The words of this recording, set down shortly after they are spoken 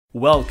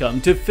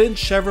Welcome to Finch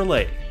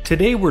Chevrolet.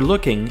 Today we're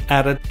looking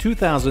at a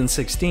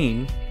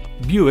 2016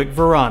 Buick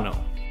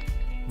Verano.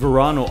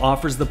 Verano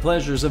offers the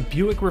pleasures of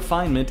Buick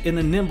refinement in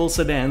a nimble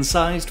sedan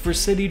sized for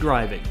city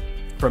driving.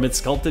 From its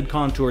sculpted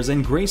contours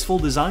and graceful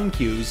design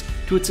cues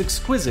to its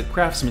exquisite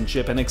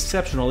craftsmanship and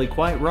exceptionally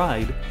quiet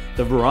ride,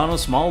 the Verano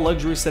small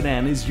luxury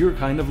sedan is your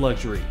kind of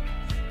luxury.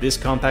 This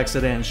compact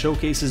sedan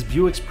showcases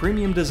Buick's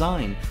premium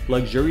design,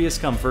 luxurious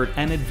comfort,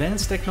 and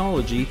advanced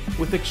technology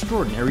with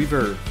extraordinary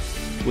verve.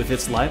 With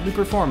its lively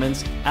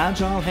performance,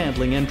 agile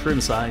handling, and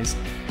trim size,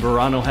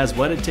 Verano has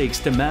what it takes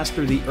to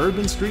master the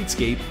urban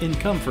streetscape in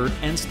comfort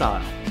and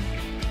style.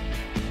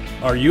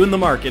 Are you in the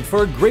market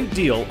for a great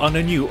deal on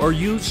a new or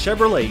used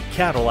Chevrolet,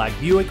 Cadillac,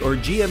 Buick, or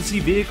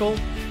GMC vehicle?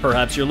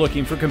 Perhaps you're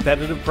looking for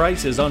competitive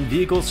prices on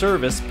vehicle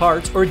service,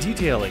 parts, or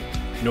detailing.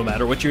 No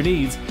matter what your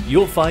needs,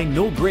 you'll find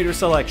no greater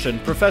selection,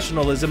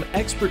 professionalism,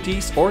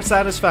 expertise, or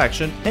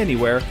satisfaction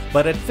anywhere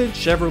but at Finch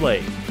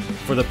Chevrolet.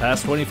 For the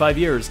past 25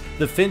 years,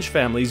 the Finch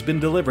family's been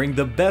delivering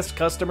the best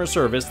customer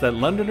service that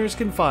Londoners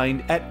can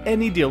find at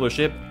any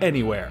dealership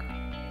anywhere.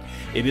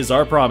 It is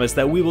our promise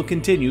that we will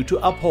continue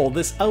to uphold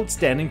this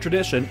outstanding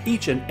tradition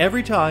each and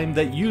every time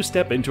that you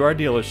step into our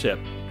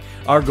dealership.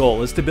 Our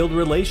goal is to build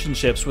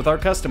relationships with our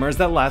customers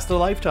that last a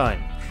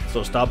lifetime.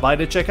 So stop by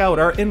to check out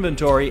our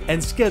inventory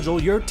and schedule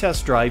your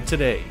test drive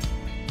today.